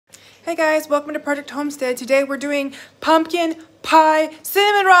Hey guys, welcome to Project Homestead. Today we're doing pumpkin pie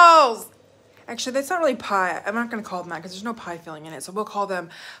cinnamon rolls. Actually, that's not really pie. I'm not going to call them that because there's no pie filling in it. So we'll call them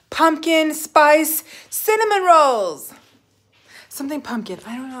pumpkin spice cinnamon rolls. Something pumpkin.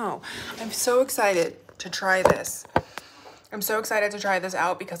 I don't know. I'm so excited to try this. I'm so excited to try this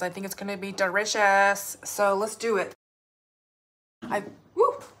out because I think it's going to be delicious. So let's do it.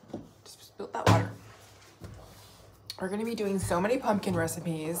 Just spilled that water. We're going to be doing so many pumpkin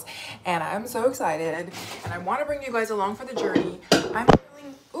recipes and I'm so excited and I want to bring you guys along for the journey. I'm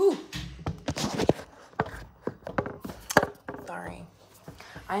feeling, sorry.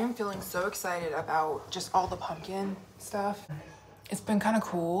 I am feeling so excited about just all the pumpkin stuff. It's been kind of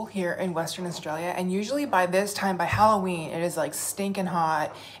cool here in Western Australia, and usually by this time, by Halloween, it is like stinking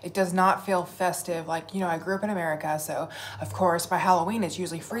hot. It does not feel festive. Like, you know, I grew up in America, so of course by Halloween it's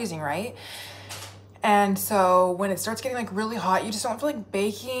usually freezing, right? And so when it starts getting like really hot, you just don't feel like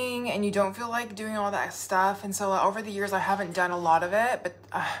baking and you don't feel like doing all that stuff. And so over the years, I haven't done a lot of it, but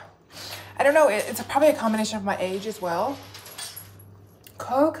I don't know. It's probably a combination of my age as well.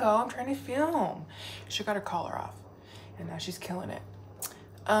 Coco, I'm trying to film. She got her collar off and now she's killing it.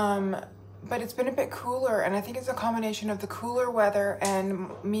 But it's been a bit cooler, and I think it's a combination of the cooler weather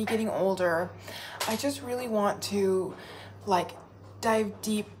and me getting older. I just really want to like dive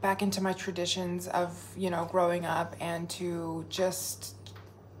deep back into my traditions of, you know, growing up, and to just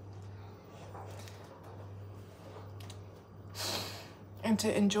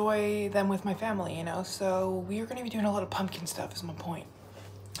enjoy them with my family, you know. So we are going to be doing a lot of pumpkin stuff is my point.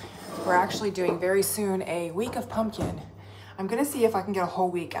 We're actually doing very soon a week of pumpkin. I'm gonna see if I can get a whole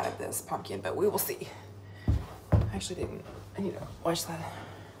week out of this pumpkin, but we will see. I actually didn't, I need to watch that.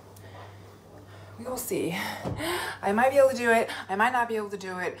 We will see. I might be able to do it. I might not be able to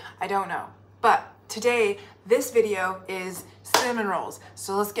do it. I don't know. But today, this video is cinnamon rolls.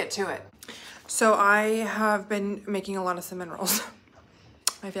 So let's get to it. So I have been making a lot of cinnamon rolls.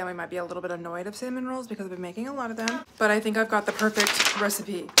 My family might be a little bit annoyed of cinnamon rolls because I've been making a lot of them, but I think I've got the perfect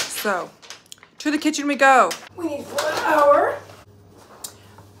recipe. So to the kitchen we go. We need flour.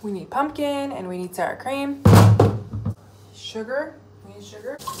 We need pumpkin, and we need sour cream. Sugar. We need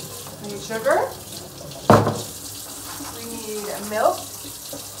sugar. We need sugar. We need milk.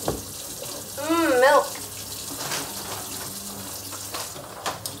 Milk.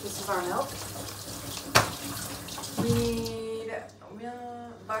 This is our milk. We need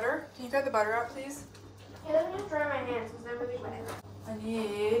butter. Can you grab the butter out, please? Yeah, let me just dry my hands because they're really wet. I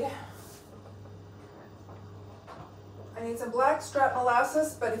need some black strap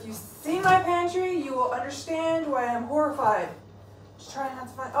molasses, but if you see my pantry, you will understand why I'm horrified. Just trying not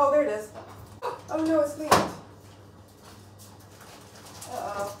to find, oh, there it is. Oh no, it's leaked.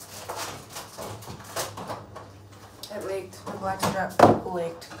 Uh-oh. It leaked. The black strap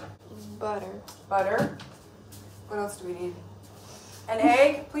leaked. Butter. Butter. What else do we need? An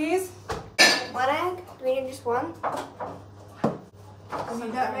egg, please. One egg? Do we need just one? We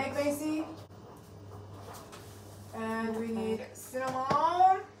need nutmeg, Macy. And we need cinnamon.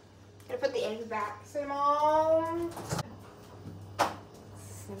 Gotta put the egg back. Cinnamon.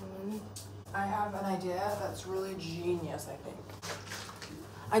 Cinnamon. I have an idea that's really genius, I think.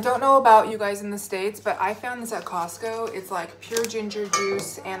 I don't know about you guys in the States, but I found this at Costco. It's like pure ginger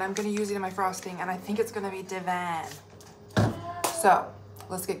juice, and I'm gonna use it in my frosting, and I think it's gonna be divine. So,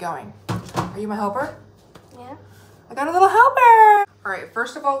 let's get going. Are you my helper? Yeah. I got a little helper! All right,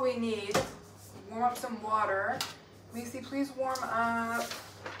 first of all, we need to warm up some water. Macy, please warm up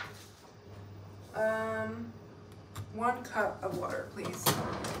 1 cup of water, please.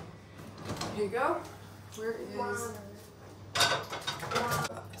 Here you go. Where is...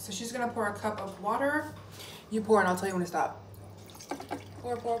 So she's gonna pour a cup of water. You pour and I'll tell you when to stop.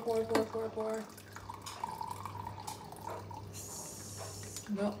 Pour, pour, pour, pour, pour, pour.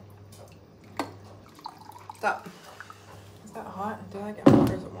 No. Stop. Is that hot? Did I get hot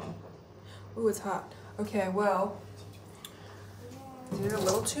or is it warm? Ooh, it's hot. Okay, well, did a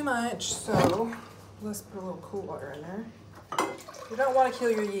little too much, so let's put a little cool water in there. You don't want to kill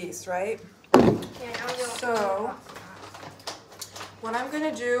your yeast, right? Yeah, so what I'm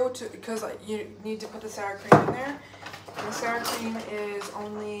gonna do, because you need to put the sour cream in there. And the sour cream is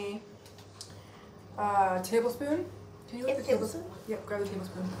only a tablespoon. Can you lift the tablespoon? Yep, grab the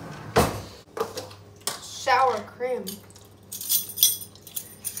tablespoon. sour cream.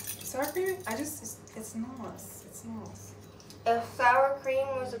 Sour cream? It's nice. It's nice. If sour cream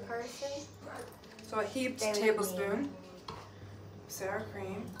was a person, So a heaped tablespoon sour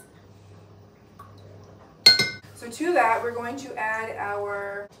cream. So to that, we're going to add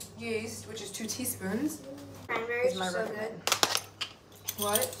our yeast, which is 2 teaspoons. cranberries Is my are so recommend. good.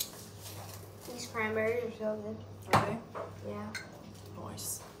 What? These cranberries are so good. Are they? Yeah.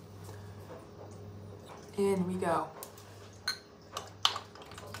 Nice. In we go.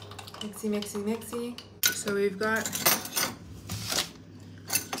 Mixy, mixy, mixy. So we've got,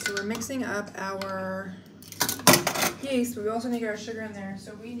 so we're mixing up our yeast, but we also need our sugar in there.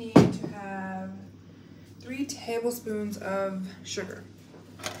 So we need to have 3 tablespoons of sugar.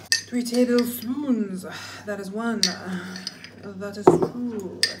 3 tablespoons. That is 1. That is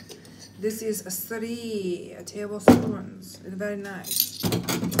 2. This is 3 tablespoons. It's very nice.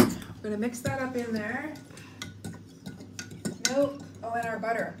 We're gonna mix that up in there. Milk. Oh, and our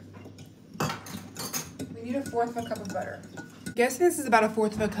butter. We need 1/4 cup of butter. I guess this is about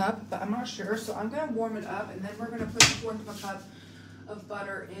 1/4 cup, but I'm not sure. So I'm gonna warm it up, and then we're gonna put 1/4 cup of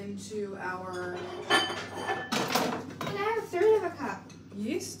butter into our And I have 1/3 cup.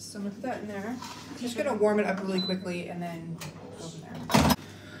 yeast. So I'm gonna put that in there. Just gonna warm it up really quickly, and then go from there.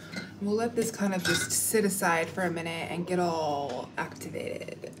 We'll let this kind of just sit aside for a minute and get all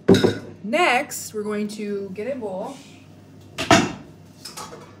activated. Next, we're going to get a bowl.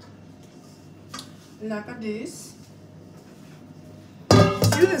 Like this.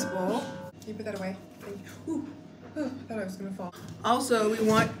 To this bowl. Can you put that away? Thank you. Ooh, I thought I was gonna fall.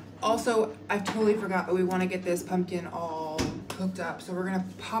 Also, I totally forgot, but we want to get this pumpkin all cooked up. So we're gonna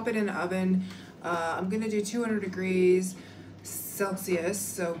pop it in the oven. I'm gonna do 200 degrees Celsius,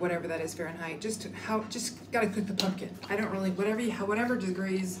 so whatever that is Fahrenheit. Just gotta cook the pumpkin. I don't really, whatever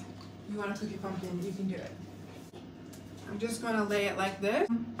degrees you want to cook your pumpkin, you can do it. I'm just gonna lay it like this.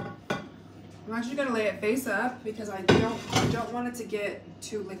 I'm actually gonna lay it face up because I don't want it to get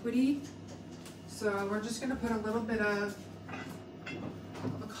too liquidy. So we're just gonna put a little bit of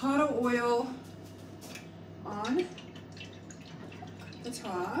avocado oil on the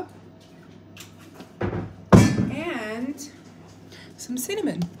top and some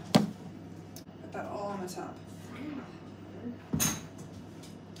cinnamon. Put that all on the top.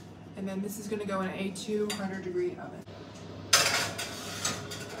 And then this is gonna go in a 200 degree oven.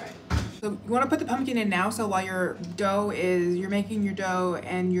 So you want to put the pumpkin in now, so while you're making your dough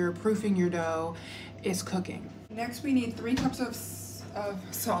and you're proofing your dough, it's cooking. Next we need 3 cups of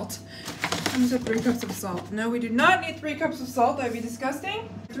salt. I said 3 cups of salt. No, we do not need 3 cups of salt. That would be disgusting.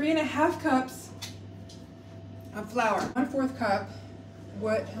 3.5 cups of flour. 1/4 cup.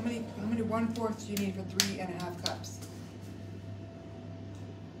 How many 1/4 do you need for 3.5 cups?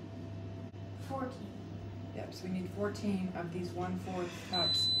 14. Yep, so we need 14 of these 1/4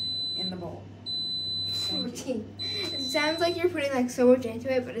 cups in the bowl. 14. It sounds like you're putting like so much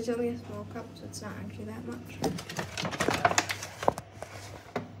into it, but it's only a small cup, so it's not actually that much.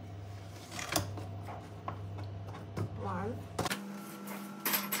 One.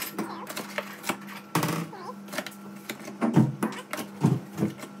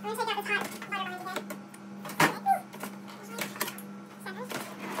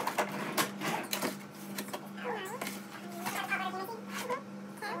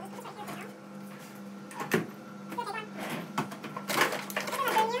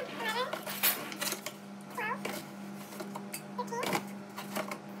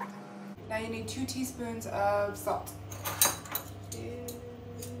 Now you need 2 teaspoons of salt. 2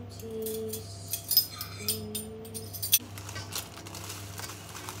 teaspoons.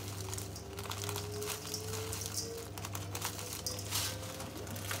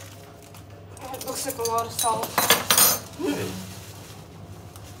 It looks like a lot of salt. Throw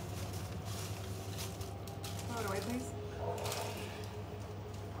it away, please.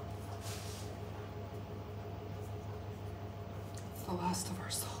 It's the last of our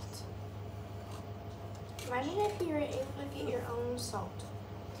salt. Imagine if you were able to get your own salt.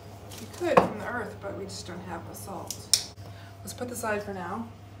 You could from the earth, but we just don't have the salt. Let's put this aside for now.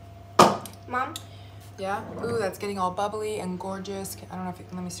 Mom? Yeah? Ooh, that's getting all bubbly and gorgeous. I don't know if you,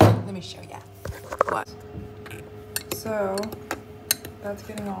 let me show you. What? So, that's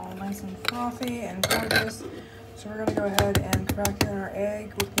getting all nice and frothy and gorgeous. So we're gonna go ahead and crack in our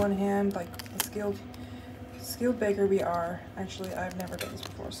egg with one hand, like a skilled baker we are. Actually, I've never done this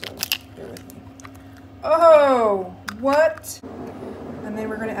before, so bear with me. Oh, what? And then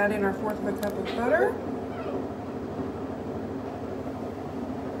we're gonna add in our 1/4 cup of butter.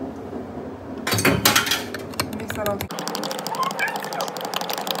 Mix that all together.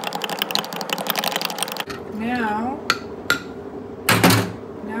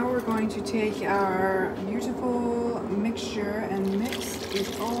 Now we're going to take our beautiful mixture and mix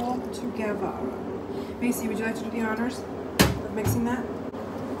it all together. Macy, would you like to do the honors of mixing that?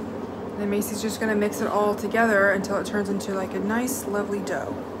 Then Macy's just gonna mix it all together until it turns into like a nice, lovely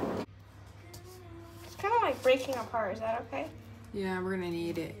dough. It's kind of like breaking apart. Is that okay? Yeah, we're gonna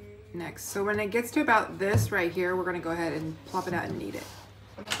need it. next. So when it gets to about this right here, we're gonna go ahead and plop it out and knead it.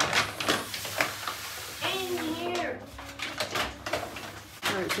 In here.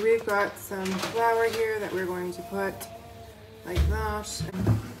 All right, so we've got some flour here that we're going to put like that.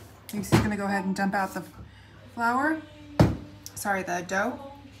 Macy's gonna go ahead and dump out the flour, sorry, the dough,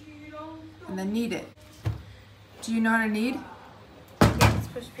 and then knead it. Do you know how to knead? Yeah, it's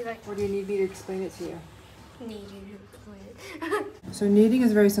supposed to be like. Or do you need me to explain it to you? Need you to explain it. So kneading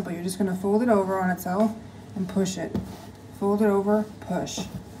is very simple. You're just gonna fold it over on itself and push it. Fold it over, push.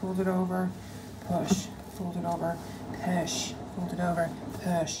 Fold it over, push. Fold it over, push. Fold it over,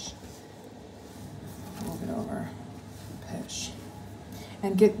 push. Fold it over, push.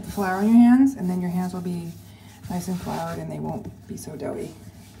 And get flour on your hands, and then your hands will be nice and floured and they won't be so doughy.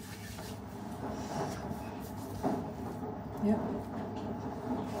 Yep.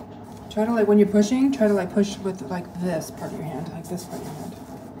 Try to, like, when you're pushing, try to like push with like this part of your hand, like this part of your hand.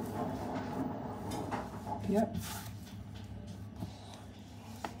 Yep.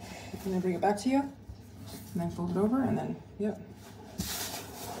 And then bring it back to you, and then fold it over, and then, yep.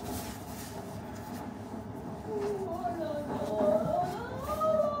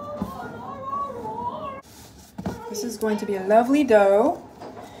 This is going to be a lovely dough.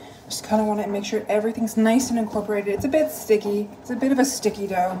 Just kind of want to make sure everything's nice and incorporated. It's a bit sticky. It's a bit of a sticky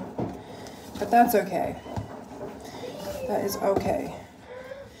dough, but that's okay. That is okay.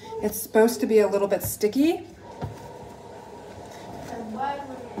 It's supposed to be a little bit sticky.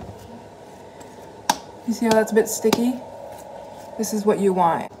 You see how that's a bit sticky? This is what you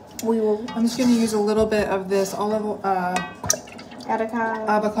want. I'm just going to use a little bit of this avocado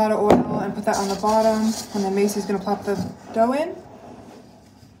oil and put that on the bottom, and then Macy's gonna plop the dough in.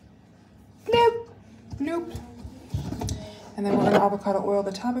 Nope. Nope. And then we're gonna avocado oil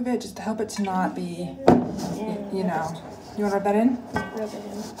the top of it just to help it to not be, you know. You wanna rub that in? Rub it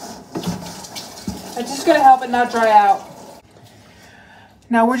in. It's just gonna help it not dry out.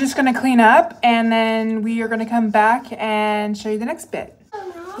 Now we're just gonna clean up, and then we are gonna come back and show you the next bit.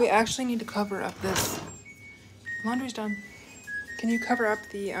 We actually need to cover up this. Laundry's done. Can you cover up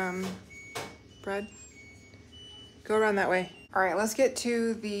the bread? Go around that way. All right, let's get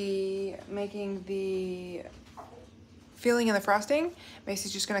to the making the filling and the frosting.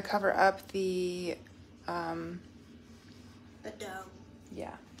 Macy's just gonna cover up the dough.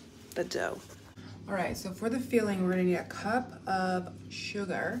 Yeah, the dough. All right, so for the filling, we're gonna need a cup of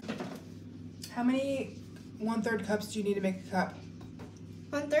sugar. How many 1/3 cups do you need to make a cup?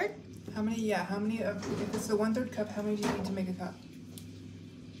 1/3? How many, yeah, how many of, if it's a 1/3 cup, how many do you need to make a cup?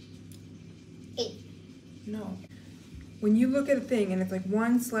 8. No. When you look at a thing and it's like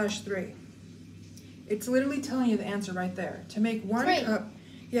 1/3, it's literally telling you the answer right there. To make one 3. cup,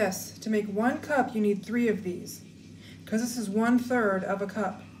 yes, to make 1 cup, you need 3 of these. Because this is 1/3 of a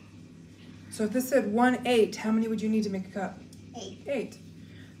cup. So if this said 1/8, how many would you need to make a cup? 8. 8.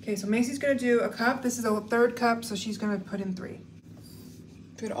 Okay, so Macy's gonna do a cup. This is a 1/3 cup, so she's gonna put in 3.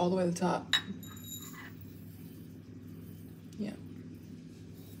 Put it all the way to the top. Yeah.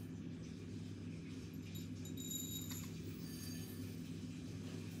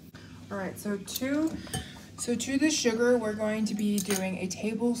 All right, so to the sugar, we're going to be doing a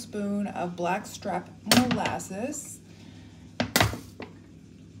tablespoon of blackstrap molasses.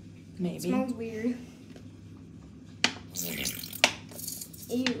 Maybe. It smells weird.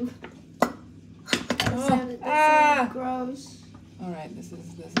 Ew. Ah! Gross. All right, this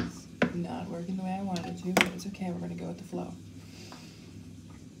is not working the way I wanted it to, but it's okay. We're gonna go with the flow.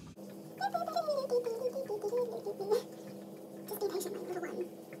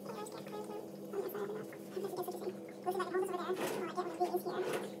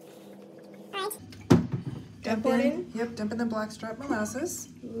 Dump in. Yep, dump in the blackstrap molasses.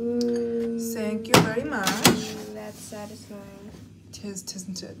 Ooh. Thank you very much. That's satisfying.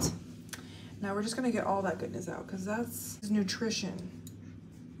 Tisn't it? Now we're just gonna get all that goodness out because that's nutrition.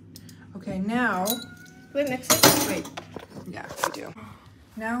 Okay, now. Wait, mix it? Wait. Yeah, we do.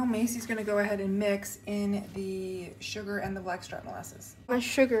 Now Macy's gonna go ahead and mix in the sugar and the blackstrap molasses. My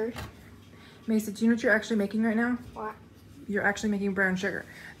sugar. Macy, do you know what you're actually making right now? What? You're actually making brown sugar.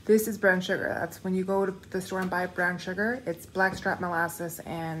 This is brown sugar. That's when you go to the store and buy brown sugar. It's blackstrap molasses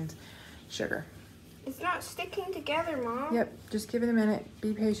and sugar. It's not sticking together, Mom. Yep, just give it a minute.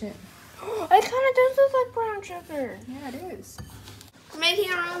 Be patient. It kind of does look like brown sugar. Yeah, it is. We're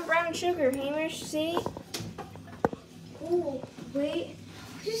making our own brown sugar, Hamish, see? Oh, wait.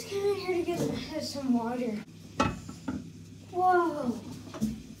 I just came in here to get some water. Whoa.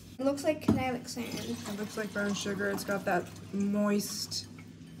 It looks like kinetic sand. It looks like brown sugar. It's got that moist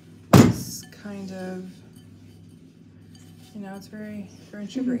kind of You know, it's very, very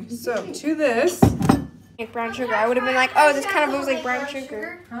sugary. So to this, like brown sugar. I would have been like, oh, this kind of looks like brown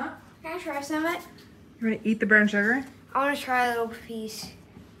sugar. huh? Can I try some of it? You want to eat the brown sugar? I want to try a little piece. Do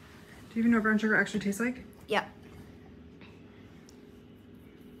you even know what brown sugar actually tastes like? Yep.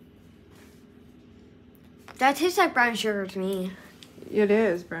 That tastes like brown sugar to me. It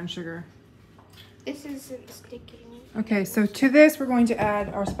is brown sugar. This isn't sticking. Okay, so to this, we're going to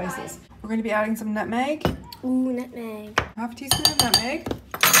add our spices. We're going to be adding some nutmeg. Ooh, nutmeg. Half a teaspoon of nutmeg.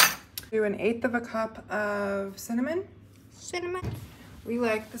 Do 1/8 cup of cinnamon. Cinnamon. We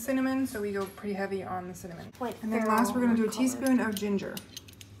like the cinnamon, so we go pretty heavy on the cinnamon. Wait, and then last, we're going to do a teaspoon of ginger.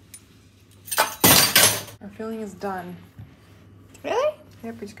 Our filling is done. Really?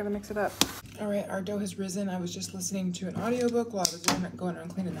 Yep, we just got to mix it up. All right, our dough has risen. I was just listening to an audiobook while I was going around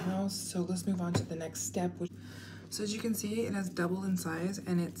cleaning the house. So let's move on to the next step. So as you can see, it has doubled in size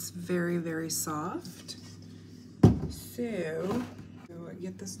and it's very, very soft. So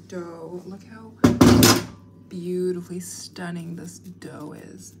get this dough. Look how beautifully stunning this dough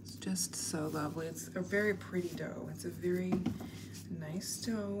is. It's just so lovely. It's a very pretty dough. It's a very nice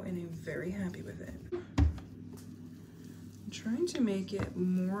dough and I'm very happy with it. I'm trying to make it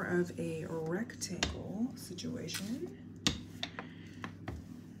more of a rectangle situation.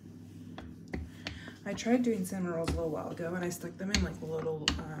 I tried doing cinnamon rolls a little while ago and I stuck them in like little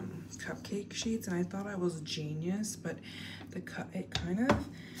cupcake sheets and I thought I was genius, but it kind of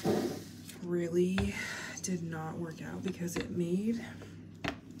really did not work out because it made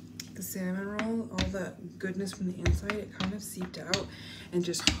the cinnamon roll, all the goodness from the inside, it kind of seeped out and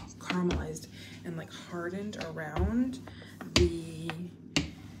just caramelized and like hardened around the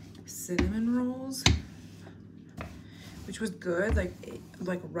cinnamon rolls, which was good like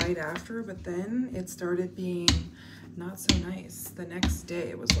right after, but then it started being not so nice. The next day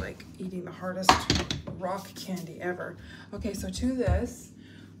it was like eating the hardest rock candy ever. Okay, so to this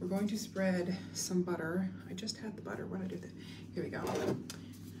we're going to spread some butter. I just had the butter. What did I do with it? Here we go.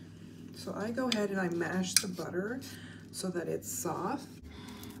 So I go ahead and I mash the butter so that it's soft.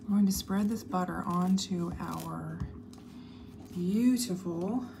 We're going to spread this butter onto our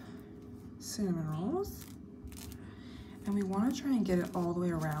beautiful cinnamon rolls. And we want to try and get it all the way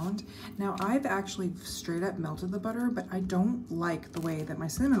around. Now I've actually straight up melted the butter, but I don't like the way that my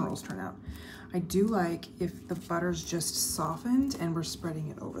cinnamon rolls turn out. I do like if the butter's just softened and we're spreading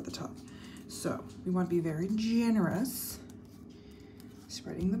it over the top. So we want to be very generous,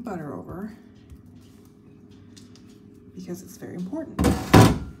 spreading the butter over because it's very important.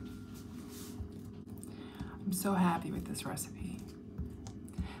 I'm so happy with this recipe.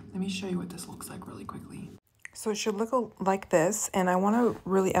 Let me show you what this looks like really quickly. So it should look like this, and I want to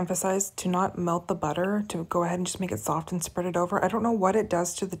really emphasize to not melt the butter, to go ahead and just make it soft and spread it over. I don't know what it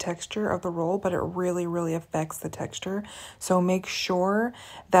does to the texture of the roll, but it really, really affects the texture. So make sure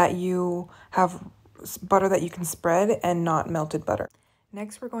that you have butter that you can spread and not melted butter.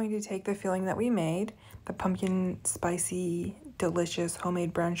 Next, we're going to take the filling that we made, the pumpkin spicy, delicious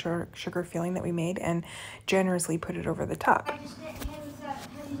homemade brown sugar filling that we made, and generously put it over the top. I just didn't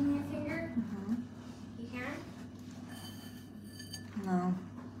using your finger. You can? No.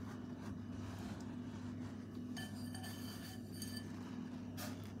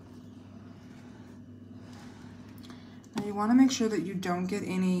 Now you want to make sure that you don't get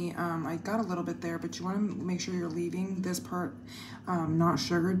any, I got a little bit there, but you want to make sure you're leaving this part not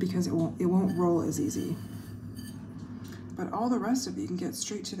sugared because it won't roll as easy. But all the rest of it you can get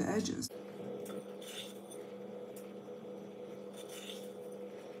straight to the edges.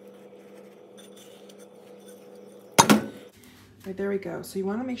 Right, there we go. So you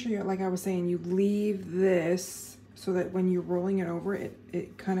want to make sure, like I was saying, you leave this so that when you're rolling it over,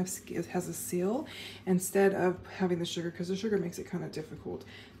 it kind of has a seal instead of having the sugar, because the sugar makes it kind of difficult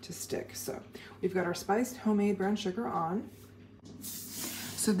to stick. So we've got our spiced homemade brown sugar on.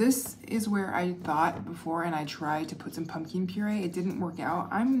 So this is where I thought before, and I tried to put some pumpkin puree. It didn't work out.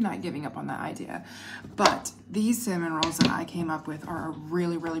 I'm not giving up on that idea. But these cinnamon rolls that I came up with are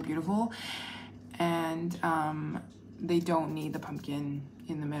really, really beautiful. And they don't need the pumpkin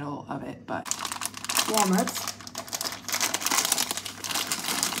in the middle of it, but walnuts.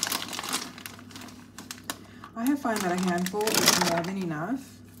 I have found that a handful is more than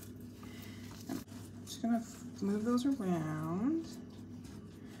enough. I'm just gonna move those around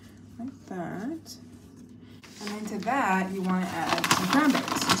like that. And then to that, you want to add some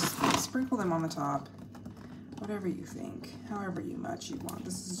cranberries. Just sprinkle them on the top. Whatever you think, however much you want.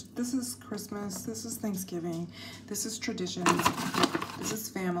 This is Christmas, this is Thanksgiving, this is traditions, this is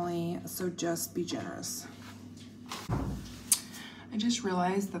family, so just be generous. I just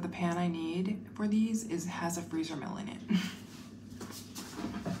realized that the pan I need for these has a freezer mill in it.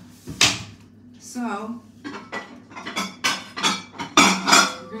 So we're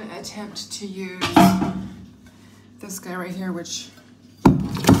gonna attempt to use this guy right here, which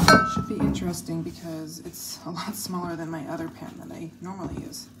should be interesting because it's a lot smaller than my other pan that I normally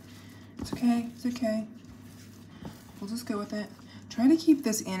use. It's okay, it's okay. We'll just go with it. Try to keep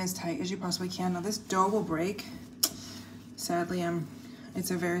this in as tight as you possibly can. Now this dough will break. Sadly, it's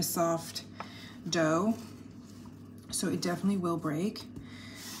a very soft dough, so it definitely will break.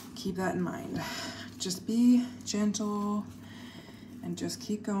 Keep that in mind. Just be gentle and just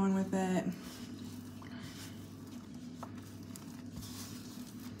keep going with it.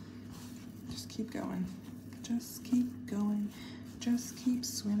 Just keep going. Just keep going. Just keep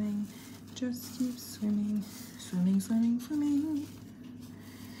swimming. Just keep swimming. Swimming, swimming, swimming.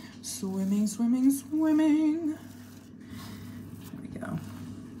 Swimming, swimming, swimming. There we go.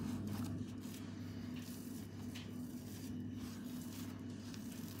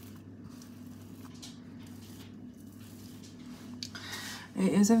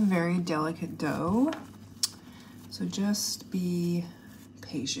 It is a very delicate dough, so just be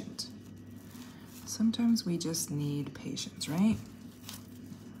patient. Sometimes we just need patience, right?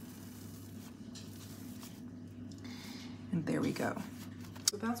 And there we go.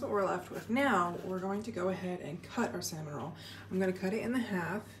 So that's what we're left with. Now we're going to go ahead and cut our cinnamon roll. I'm going to cut it in the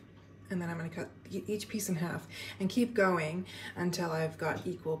half, and then I'm going to cut each piece in half and keep going until I've got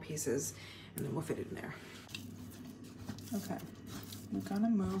equal pieces, and then we'll fit it in there. Okay. We're gonna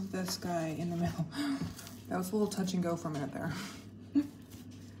move this guy in the middle. That was a little touch and go for a minute there.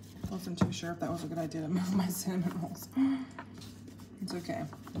 Wasn't too sure if that was a good idea to move my cinnamon rolls. It's okay,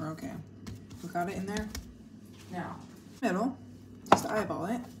 we're okay. We got it in there. Now, middle, just eyeball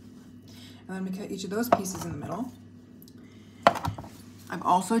it. And then we cut each of those pieces in the middle. I've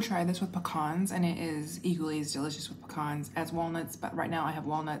also tried this with pecans, and it is equally as delicious with pecans as walnuts, but right now I have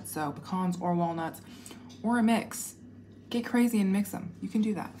walnuts, so pecans or walnuts, or a mix. Get crazy and mix them. You can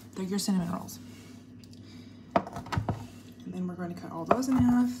do that. They're your cinnamon rolls. And then we're going to cut all those in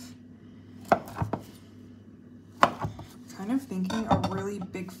half. Kind of thinking a really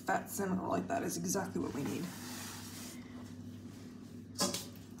big fat cinnamon roll like that is exactly what we need.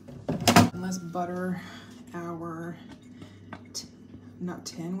 And let's butter our, not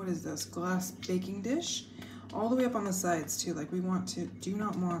tin, what is this? Glass baking dish. All the way up on the sides too. Like we do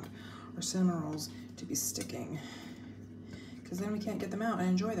not want our cinnamon rolls to be sticking, because then we can't get them out and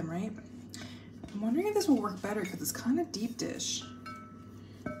enjoy them, right? I'm wondering if this will work better because it's kind of deep dish.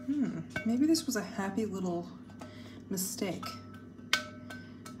 Maybe this was a happy little mistake.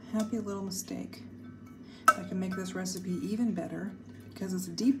 Happy little mistake. I can make this recipe even better because it's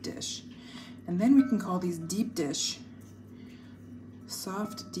a deep dish. And then we can call these deep dish,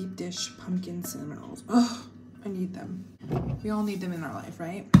 soft deep dish pumpkin cinnamon rolls. Ugh, I need them. We all need them in our life,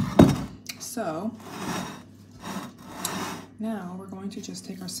 right? So, now we're going to just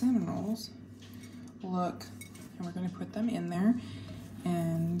take our cinnamon rolls, look, and we're going to put them in there,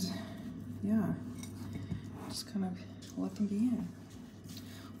 and yeah, just kind of let them be in.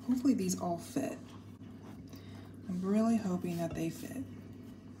 Hopefully these all fit. I'm really hoping that they fit.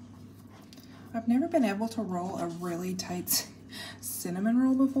 I've never been able to roll a really tight cinnamon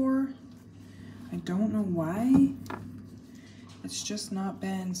roll before. I don't know why. It's just not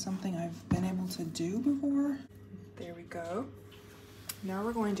been something I've been able to do before. There we go. Now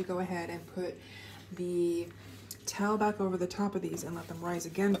we're going to go ahead and put the towel back over the top of these and let them rise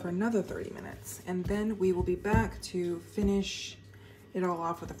again for another 30 minutes. And then we will be back to finish it all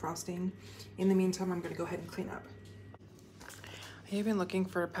off with the frosting. In the meantime, I'm going to go ahead and clean up. I have been looking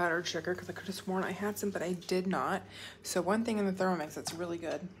for powdered sugar because I could have sworn I had some, but I did not. So one thing in the Thermomix that's really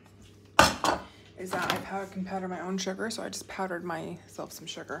good is that I can powder my own sugar, so I just powdered myself some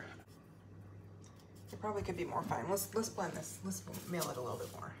sugar. It probably could be more fine. Let's blend this. Let's meal it a little bit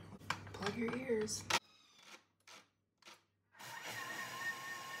more. Plug your ears.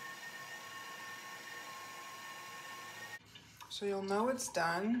 So you'll know it's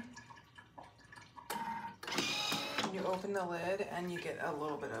done. You open the lid and you get a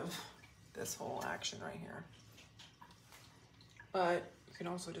little bit of this whole action right here. But you can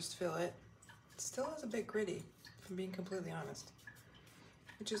also just feel it. It still is a bit gritty, if I'm being completely honest.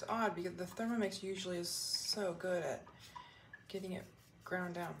 Which is odd because the Thermomix usually is so good at getting it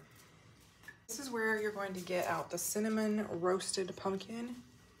ground down. This is where you're going to get out the cinnamon roasted pumpkin.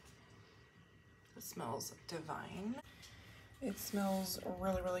 It smells divine. It smells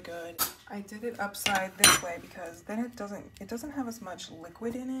really, really good. I did it upside this way because then it doesn't have as much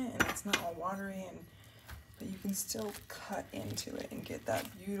liquid in it and it's not all watery, but you can still cut into it and get that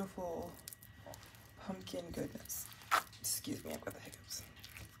beautiful pumpkin goodness. Excuse me, I've got the hiccups.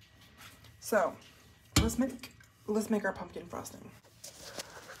 So let's make our pumpkin frosting.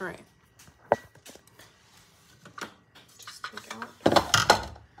 All right. Just take out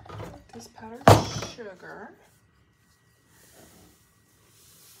this powdered sugar.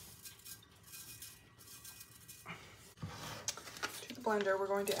 To the blender, we're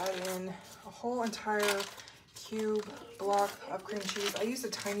going to add in a whole entire cube block of cream cheese. I used a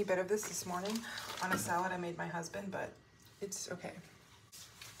tiny bit of this morning on a salad I made my husband, but it's okay.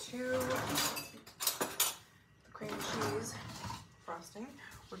 To the cream cheese frosting,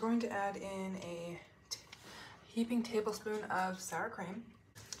 we're going to add in a heaping tablespoon of sour cream.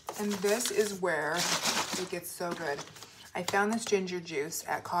 And this is where it gets so good. I found this ginger juice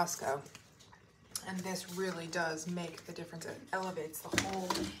at Costco, and this really does make the difference. It elevates the whole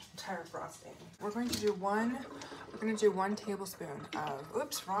entire frosting. We're going to do one tablespoon of,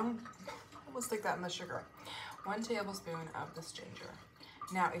 oops, wrong, almost stick that in the sugar. 1 tablespoon of this ginger.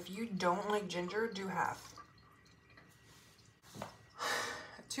 Now, if you don't like ginger, do half.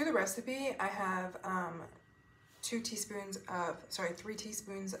 To the recipe, I have 3 teaspoons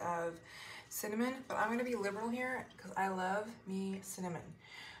of cinnamon, but I'm gonna be liberal here because I love me cinnamon.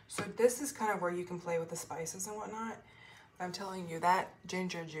 So this is kind of where you can play with the spices and whatnot. But I'm telling you, that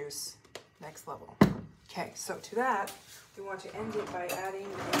ginger juice, next level. Okay, so to that, we want to end it by adding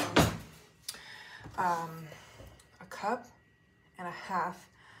a cup and a half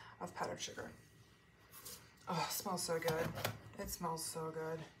of powdered sugar. Oh, it smells so good. It smells so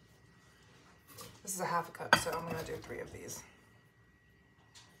good. This is a half a cup, so I'm gonna do 3 of these.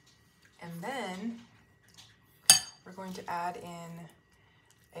 And then we're going to add in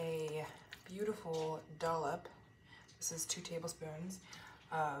a beautiful dollop. This is 2 tablespoons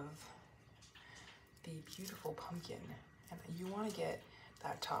of the beautiful pumpkin. And you wanna get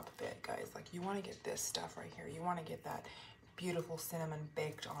that top bit, guys. Like, you wanna get this stuff right here. You wanna get that beautiful cinnamon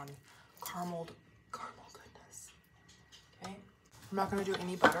baked on caramel goodness, okay? I'm not gonna do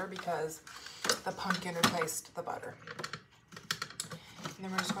any butter because the pumpkin replaced the butter. And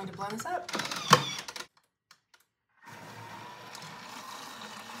then we're just going to blend this up.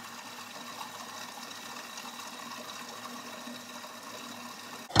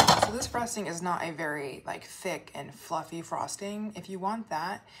 So this frosting is not a very like thick and fluffy frosting. If you want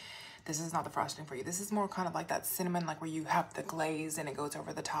that, this is not the frosting for you. This is more kind of like that cinnamon, like where you have the glaze and it goes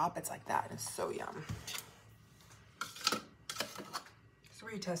over the top. It's like that, and it's so yum. So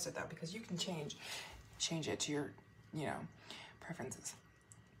where you tested that, because you can change it to your, you know, preferences.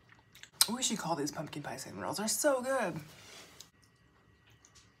 We should call these pumpkin pie cinnamon rolls. They're so good.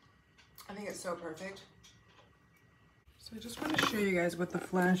 I think it's so perfect. So I just want to show you guys with the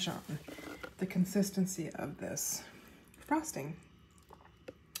flash on the consistency of this frosting.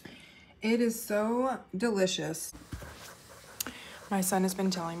 It is so delicious. My son's been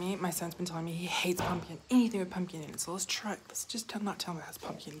telling me he hates pumpkin, anything with pumpkin in it. So let's just not tell him it has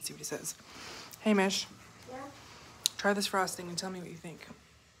pumpkin and see what he says. Hey, Mish. Yeah? Try this frosting and tell me what you think.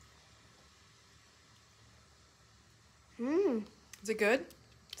 Is it good?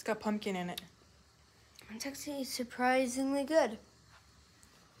 It's got pumpkin in it. It's actually surprisingly good.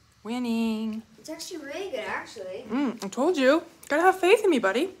 Winning. It's actually really good, actually. I told you. Gotta have faith in me,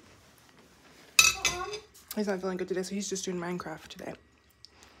 buddy. He's not feeling good today, so he's just doing Minecraft today.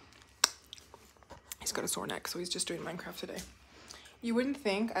 He's got a sore neck, so he's just doing Minecraft today. You wouldn't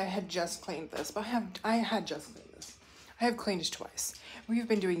think I had just cleaned this, but I had just cleaned this. I have cleaned it twice. We've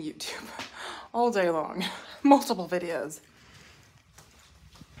been doing YouTube all day long, multiple videos.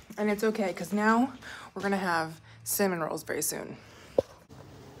 And it's okay, because now we're gonna have cinnamon rolls very soon.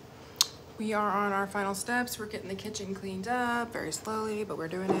 We are on our final steps. We're getting the kitchen cleaned up very slowly, but we're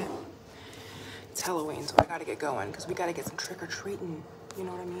doing it. It's Halloween, so I gotta get going because we gotta get some trick-or-treating, you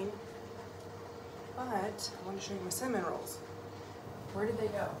know what I mean? But I want to show you my cinnamon rolls. Where did they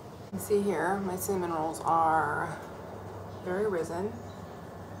go? You can see here, my cinnamon rolls are very risen.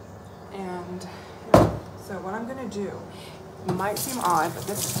 And so what I'm gonna do, it might seem odd, but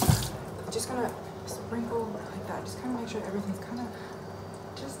this, I'm just gonna sprinkle like that. Just kind of make sure everything's kind of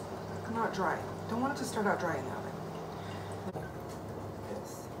just not dry. Don't want it to start out dry in the oven.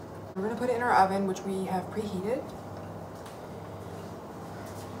 We're gonna put it in our oven, which we have preheated.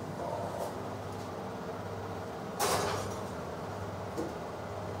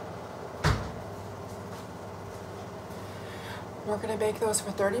 We're gonna bake those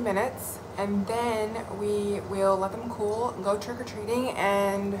for 30 minutes, and then we will let them cool, go trick-or-treating,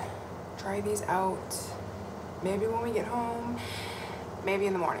 and try these out. Maybe when we get home, maybe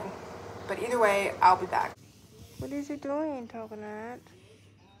in the morning. But either way, I'll be back. What is it doing, Coconut?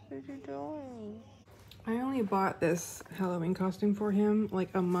 What are you doing? I only bought this Halloween costume for him like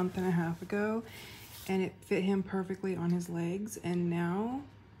a month and a half ago, and it fit him perfectly on his legs, and now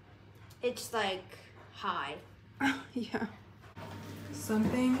it's like high. yeah.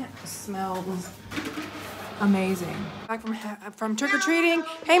 Something smells amazing. Back from trick-or-treating.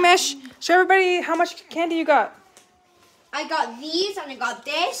 Hey Mish, show everybody how much candy you got. I got these and I got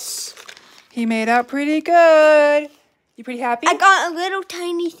this. He made out pretty good. You pretty happy? I got a little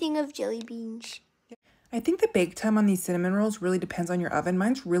tiny thing of jelly beans. I think the bake time on these cinnamon rolls really depends on your oven.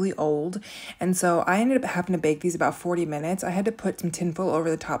 Mine's really old, and so I ended up having to bake these about 40 minutes. I had to put some tinfoil over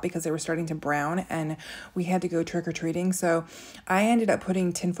the top because they were starting to brown, and we had to go trick-or-treating. So I ended up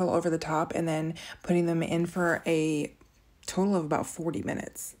putting tinfoil over the top and then putting them in for a total of about 40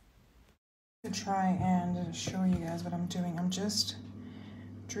 minutes. To try and show you guys what I'm doing, I'm just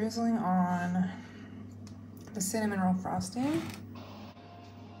drizzling on the cinnamon roll frosting,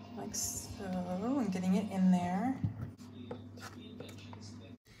 like so, and getting it in there.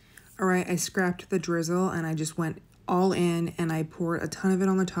 All right, I scrapped the drizzle and I just went all in, and I poured a ton of it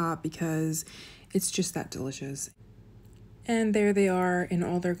on the top because it's just that delicious. And there they are in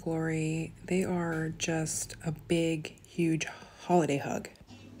all their glory. They are just a big, huge holiday hug.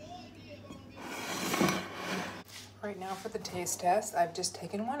 Right now for the taste test, I've just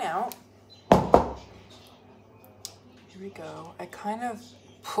taken one out. Here we go. I kind of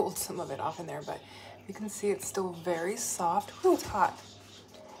pulled some of it off in there, but you can see it's still very soft. Ooh, it's hot.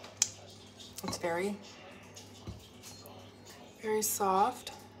 It's very, very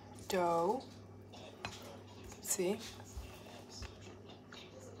soft dough. See?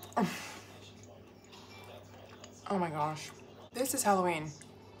 Oh my gosh. This is Halloween.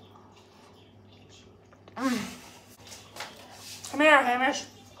 Come here, Hamish.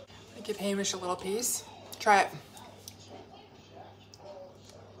 I give Hamish a little piece. Try it.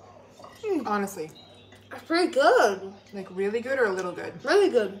 Honestly. It's pretty good. Like really good or a little good? Really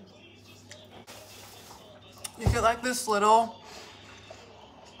good. You get like this little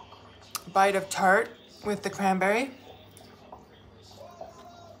bite of tart with the cranberry.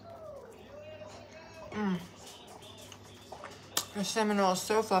 The cinnamon roll is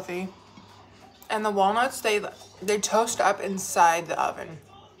so fluffy. And the walnuts, they toast up inside the oven.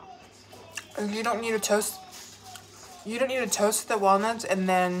 And you don't need to toast the walnuts and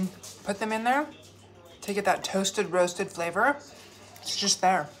then put them in there to get that toasted, roasted flavor. It's just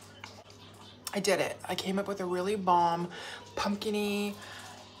there. I did it. I came up with a really bomb, pumpkin-y,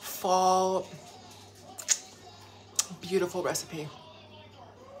 fall, beautiful recipe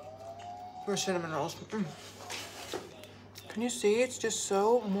for cinnamon rolls. Can you see? It's just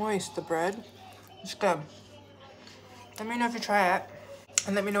so moist, the bread. It's good. Let me know if you try it,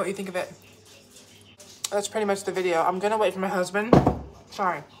 and let me know what you think of it. That's pretty much the video. I'm gonna wait for my husband.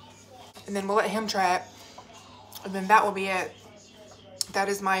 Sorry. And then we'll let him try it. And then that will be it. That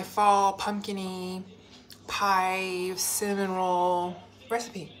is my fall pumpkin-y pie cinnamon roll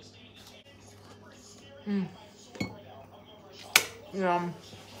recipe. Yum.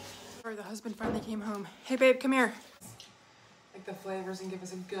 The husband finally came home. Hey babe, come here. Like the flavors and give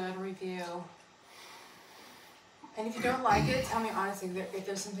us a good review. And if you don't like it, tell me honestly if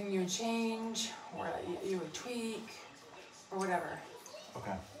there's something you would change or that you would tweak or whatever.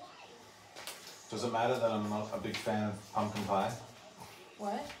 Okay. Does it matter that I'm not a big fan of pumpkin pie?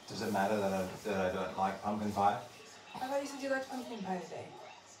 What? Does it matter that I don't like pumpkin pie? I thought you said you liked pumpkin pie today.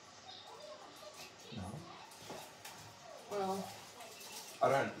 No. Well. I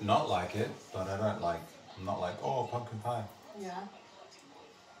don't not like it, but I don't like, I'm not like, oh, pumpkin pie. Yeah.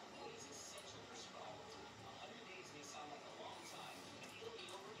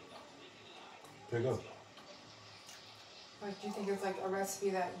 Pretty good. Like, do you think it's like a recipe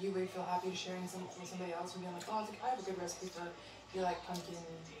that you would feel happy sharing with somebody else and being like, oh, I have a good recipe for, you like pumpkin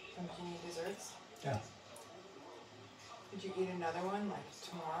desserts? Yeah. Would you eat another one like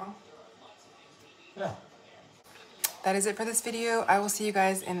tomorrow? Yeah. That is it for this video. I will see you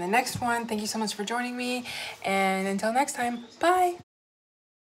guys in the next one. Thank you so much for joining me. And until next time, bye.